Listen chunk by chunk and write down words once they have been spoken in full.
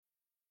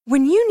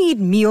When you need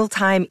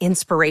mealtime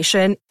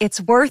inspiration,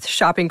 it's worth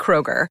shopping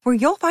Kroger, where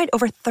you'll find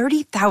over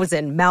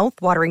 30,000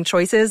 mouth-watering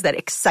choices that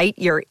excite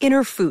your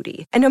inner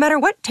foodie. And no matter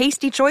what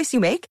tasty choice you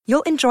make,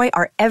 you'll enjoy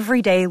our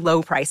everyday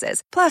low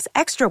prices, plus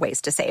extra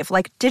ways to save,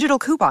 like digital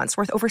coupons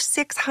worth over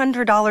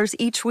 $600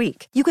 each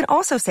week. You can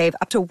also save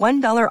up to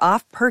 $1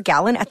 off per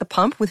gallon at the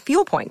pump with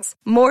fuel points.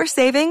 More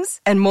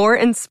savings and more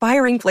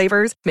inspiring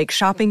flavors make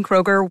shopping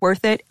Kroger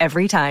worth it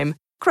every time.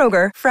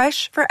 Kroger,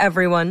 fresh for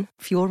everyone.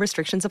 Fuel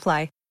restrictions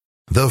apply.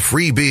 The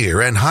Free Beer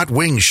and Hot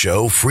Wings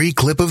Show free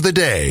clip of the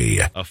day.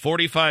 A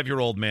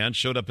 45-year-old man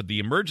showed up at the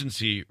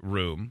emergency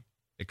room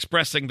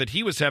expressing that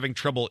he was having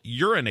trouble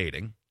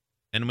urinating,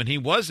 and when he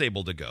was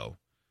able to go,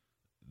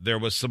 there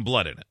was some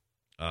blood in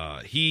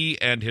it.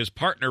 He and his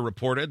partner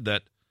reported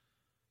that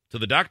to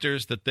the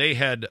doctors that they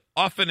had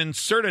often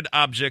inserted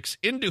objects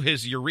into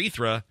his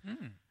urethra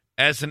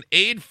as an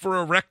aid for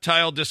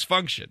erectile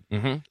dysfunction.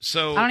 Mm-hmm.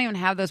 So I don't even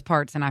have those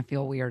parts, and I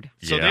feel weird.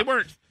 So they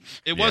weren't.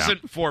 It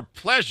wasn't for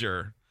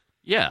pleasure.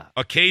 Yeah.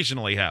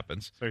 Occasionally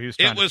happens. So he was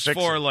it was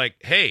for like,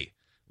 hey,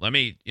 let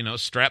me,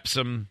 strap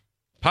some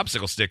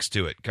popsicle sticks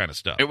to it kind of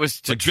stuff. It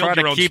was to like try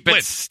to keep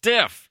it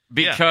stiff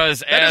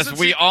because, as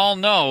we all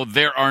know,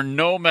 there are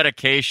no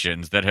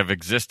medications that have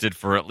existed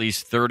for at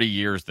least 30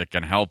 years that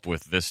can help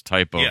with this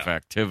type of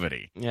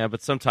activity. Yeah,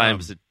 but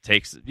sometimes it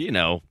takes,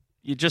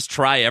 you just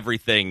try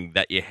everything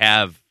that you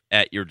have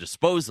at your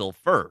disposal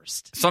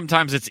first.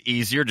 Sometimes it's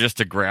easier just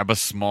to grab a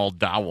small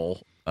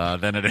dowel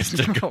than it is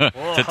to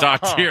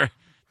talk to your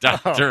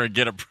doctor and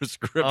get a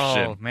prescription.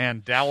 Oh,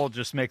 man. Dowel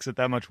just makes it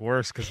that much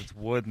worse because it's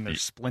wood and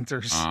there's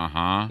splinters.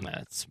 Uh-huh.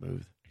 That's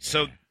smooth.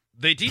 So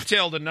they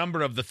detailed a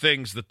number of the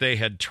things that they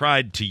had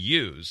tried to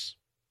use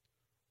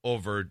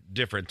over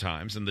different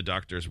times, and the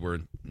doctors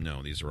were,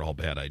 no, these are all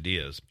bad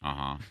ideas.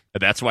 Uh-huh.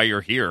 That's why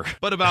you're here.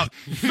 But about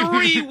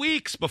 3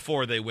 weeks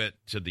before they went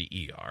to the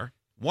ER,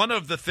 one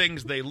of the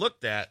things they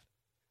looked at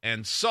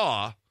and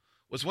saw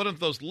was one of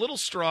those little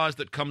straws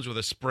that comes with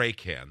a spray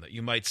can that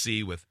you might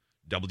see with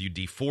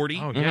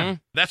WD-40. Oh, yeah.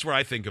 That's where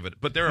I think of it.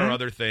 But there are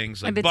other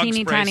things Like like the bug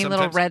teeny spray tiny little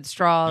sometimes. red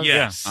straws.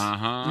 Yes.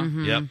 Uh-huh.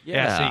 Yep.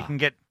 Yeah, so you can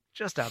get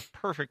just a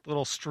perfect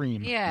little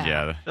stream. Yeah.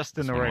 Yeah. Just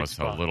in the this one right was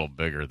spot. a little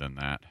bigger than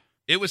that.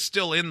 It was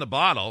still in the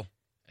bottle,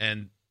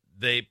 and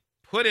they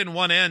put in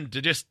one end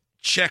to just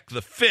check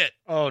the fit.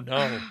 Oh,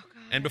 no.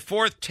 And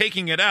before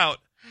taking it out,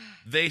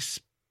 they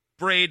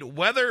sprayed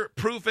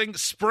weatherproofing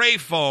spray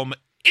foam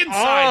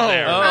inside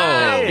there.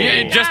 Oh.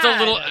 Yeah, just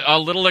a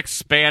little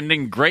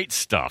expanding great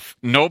stuff.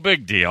 No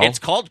big deal. It's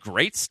called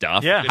great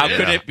stuff. Yeah. How It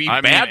could is. it be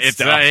I bad mean,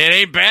 stuff? it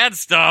ain't bad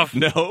stuff.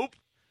 Nope.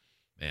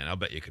 Man, I'll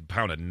bet you could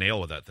pound a nail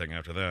with that thing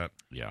after that.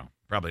 Yeah.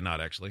 Probably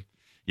not, actually.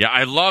 Yeah,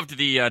 I loved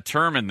the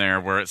term in there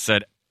where it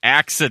said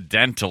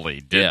accidentally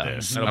did Yeah.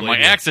 this. I I'm believe like,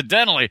 you.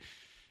 accidentally,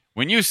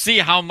 when you see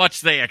how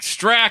much they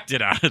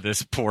extracted out of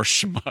this poor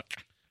schmuck.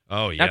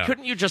 Oh, yeah. Now,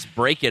 couldn't you just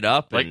break it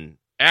up Like, and...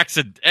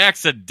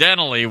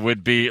 accidentally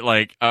would be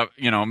like,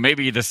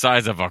 maybe the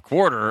size of a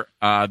quarter.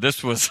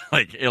 This was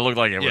like, it looked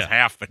like it was Yeah.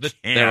 half the can.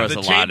 there was the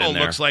a lot table in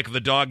there. looks like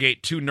the dog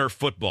ate 2 Nerf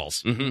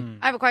footballs. Mm-hmm.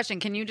 I have a question.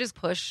 Can you just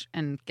push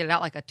and get it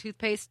out like a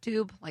toothpaste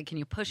tube? Like, can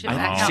you push it I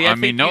back know. out? See, I I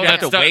mean, think no, you'd have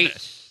that to stuff,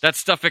 wait. that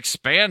stuff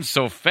expands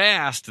so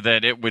fast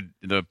that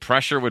the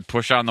pressure would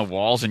push on the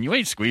walls, and you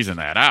ain't squeezing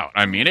that out.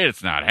 I mean,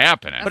 it's not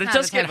happening. But it not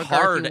does the type get of girth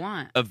hard you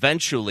want.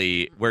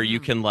 eventually where you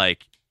can,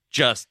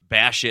 just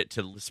bash it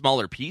to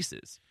smaller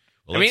pieces.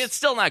 Well, I mean, it's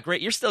still not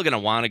great. You're still going to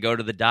want to go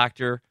to the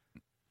doctor.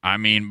 I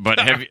mean, but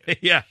have you,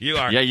 Yeah, you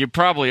are. yeah, you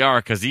probably are,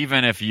 because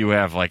even if you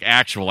have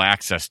actual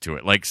access to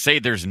it, like say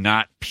there's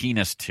not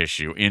penis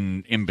tissue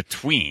in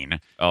between,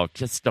 Oh,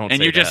 just don't and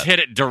say you just that. hit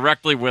it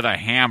directly with a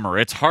hammer,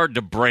 it's hard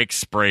to break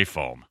spray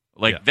foam.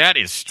 That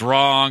is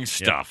strong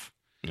stuff.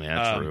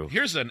 Yeah, true.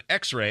 Here's an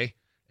X-ray,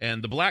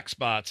 and the black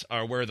spots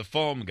are where the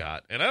foam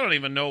got. And I don't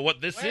even know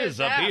what this Where's is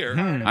up that here.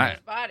 part of I- his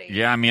body?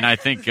 Yeah, I mean, I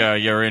think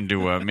you're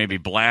into maybe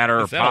bladder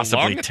or Is that a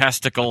possibly lung?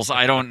 testicles.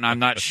 I'm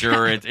not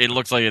sure. It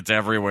looks like it's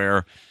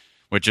everywhere,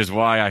 which is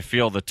why I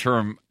feel the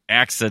term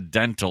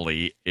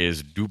accidentally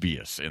is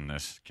dubious in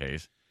this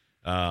case.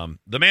 The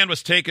man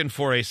was taken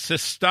for a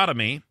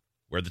cystotomy,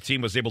 where the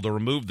team was able to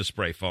remove the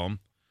spray foam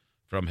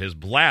from his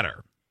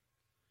bladder.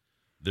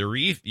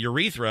 The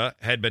urethra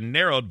had been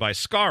narrowed by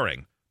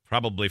scarring,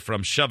 probably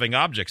from shoving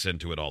objects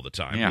into it all the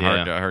time. Yeah,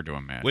 hard to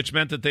imagine. Which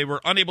meant that they were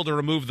unable to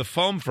remove the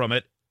foam from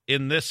it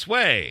in this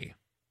way.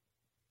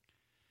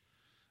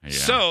 Yeah.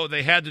 So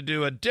they had to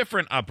do a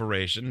different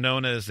operation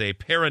known as a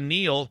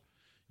perineal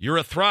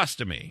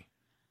urethrostomy,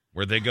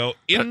 where they go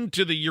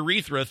into the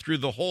urethra through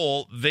the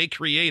hole they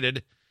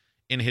created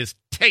in his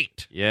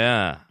taint.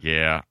 Yeah.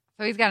 Yeah.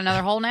 So he's got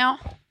another hole now?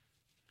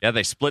 Yeah,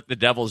 they split the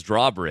Devil's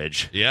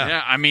Drawbridge.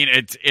 Yeah, I mean,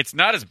 it's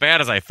not as bad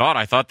as I thought.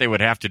 I thought they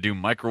would have to do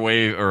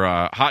microwave or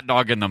hot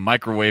dog in the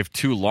microwave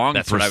too long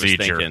That's procedure.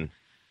 what I was thinking.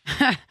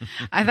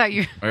 I thought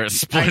you Or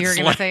you were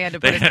going to say he had to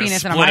put his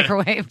penis in a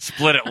microwave.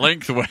 Split it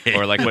lengthwise.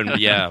 Or like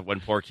when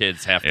poor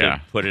kids have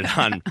to put it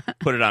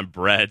on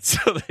bread,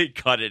 so they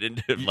cut it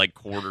into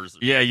quarters.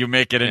 Yeah, you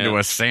make it into Yeah.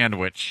 a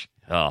sandwich.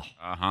 Oh.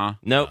 Uh-huh.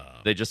 Nope.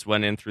 They just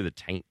went in through the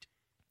taint.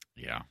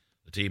 Yeah.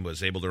 The team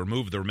was able to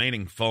remove the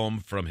remaining foam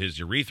from his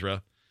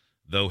urethra,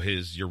 though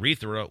his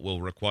urethra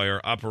will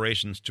require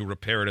operations to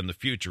repair it in the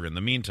future. In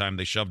the meantime,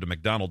 they shoved a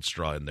McDonald's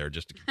straw in there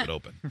just to keep it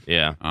open.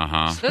 Yeah.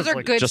 Uh-huh. Those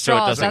are good just so it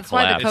straws. doesn't That's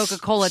why the collapse.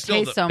 Coca-Cola It's still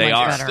tastes so they much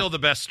are. better. Still the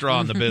best straw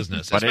in the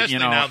business, But especially you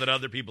know- now that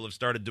other people have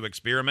started to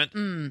experiment.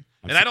 And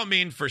I don't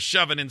mean for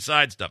shoving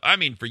inside stuff. I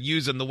mean for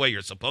using the way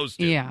you're supposed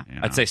to. Yeah. Yeah.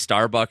 I'd say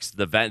Starbucks,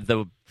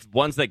 the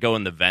ones that go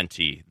in the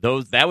venti,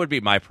 that would be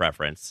my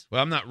preference.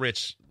 Well, I'm not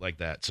rich like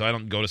that, so I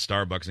don't go to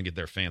Starbucks and get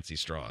their fancy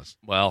straws.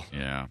 Well,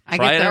 Yeah. I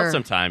try get it their, out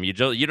sometime. You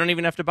don't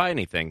even have to buy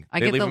anything. I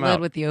They get leave the them lid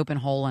out. with the open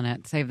hole in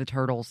it. Save the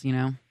turtles, you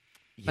know.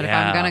 But if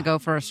Yeah. I'm gonna go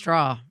for a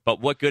straw, But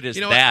what good is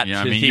You know what? that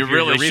Yeah, I to mean, keep you your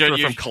really urethra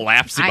should- from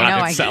collapsing I on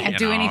know I itself? can't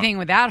do You know. anything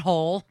with that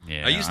hole.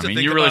 Yeah. I used to mean,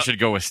 think you really about- should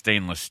go with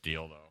stainless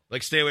steel, though.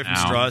 Like, stay away from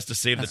Ow. straws to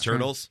save That's the true.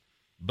 turtles.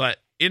 But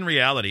in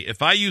reality,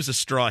 if I use a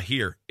straw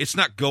here, it's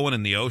not going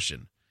in the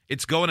ocean.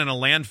 It's going in a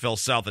landfill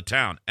south of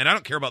town. And I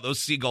don't care about those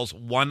seagulls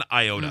one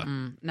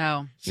iota.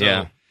 No. So,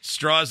 Yeah.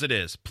 straws it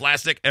is.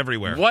 Plastic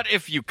everywhere. What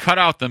if you cut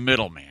out the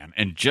middleman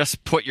and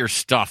just put your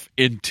stuff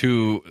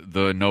into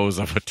the nose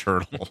of a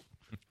turtle?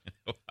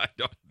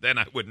 Then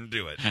I wouldn't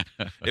do it.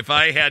 If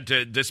I had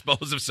to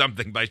dispose of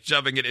something by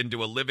shoving it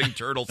into a living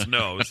turtle's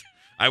nose,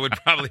 I would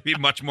probably be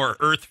much more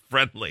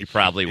earth-friendly. You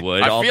probably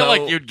would. I feel although,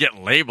 like you'd get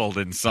labeled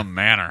in some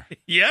manner.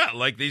 Yeah,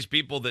 like these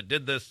people that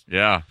did this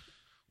Yeah.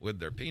 with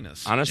their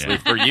penis. honestly, Yeah.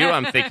 for you,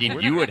 I'm thinking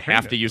you would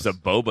have to use a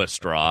boba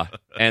straw,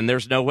 and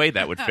there's no way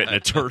that would fit in a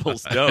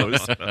turtle's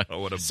nose.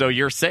 What a- So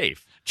you're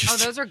safe. Oh,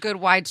 those are good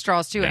wide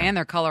straws too, Yeah. and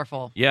they're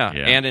colorful. Yeah.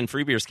 Yeah. And in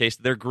Freebeer's case,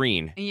 they're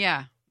green.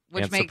 Yeah,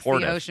 which And makes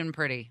supportive. the ocean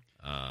pretty.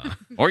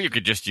 Or you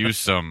could just use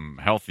some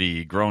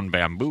healthy grown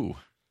bamboo.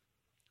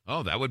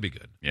 oh, that would be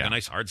good. Yeah. A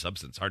nice hard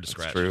substance, hard to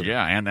scratch. true.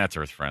 Yeah, and that's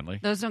earth friendly.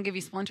 Those don't give you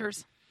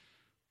splinters.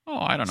 Oh,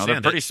 I don't know. Sand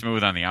They're pretty it.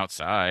 smooth on the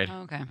outside.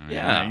 Oh, okay.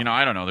 Yeah. You know,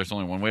 I don't know. There's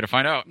only one way to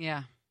find out.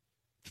 Yeah.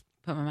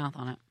 Put my mouth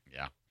on it.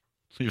 Yeah.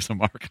 Leaves a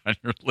mark on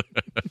your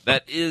lip.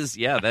 That is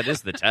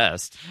the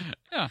test.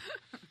 Yeah.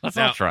 Let's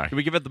Now- all try. Can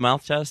we give it the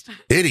mouth test?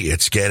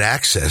 Idiots get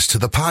access to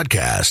the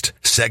podcast,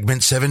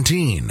 segment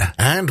 17,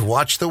 and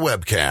watch the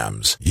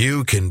webcams.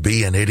 You can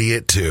be an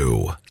idiot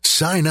too.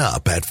 Sign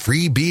up at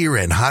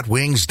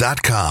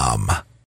freebeerandhotwings.com.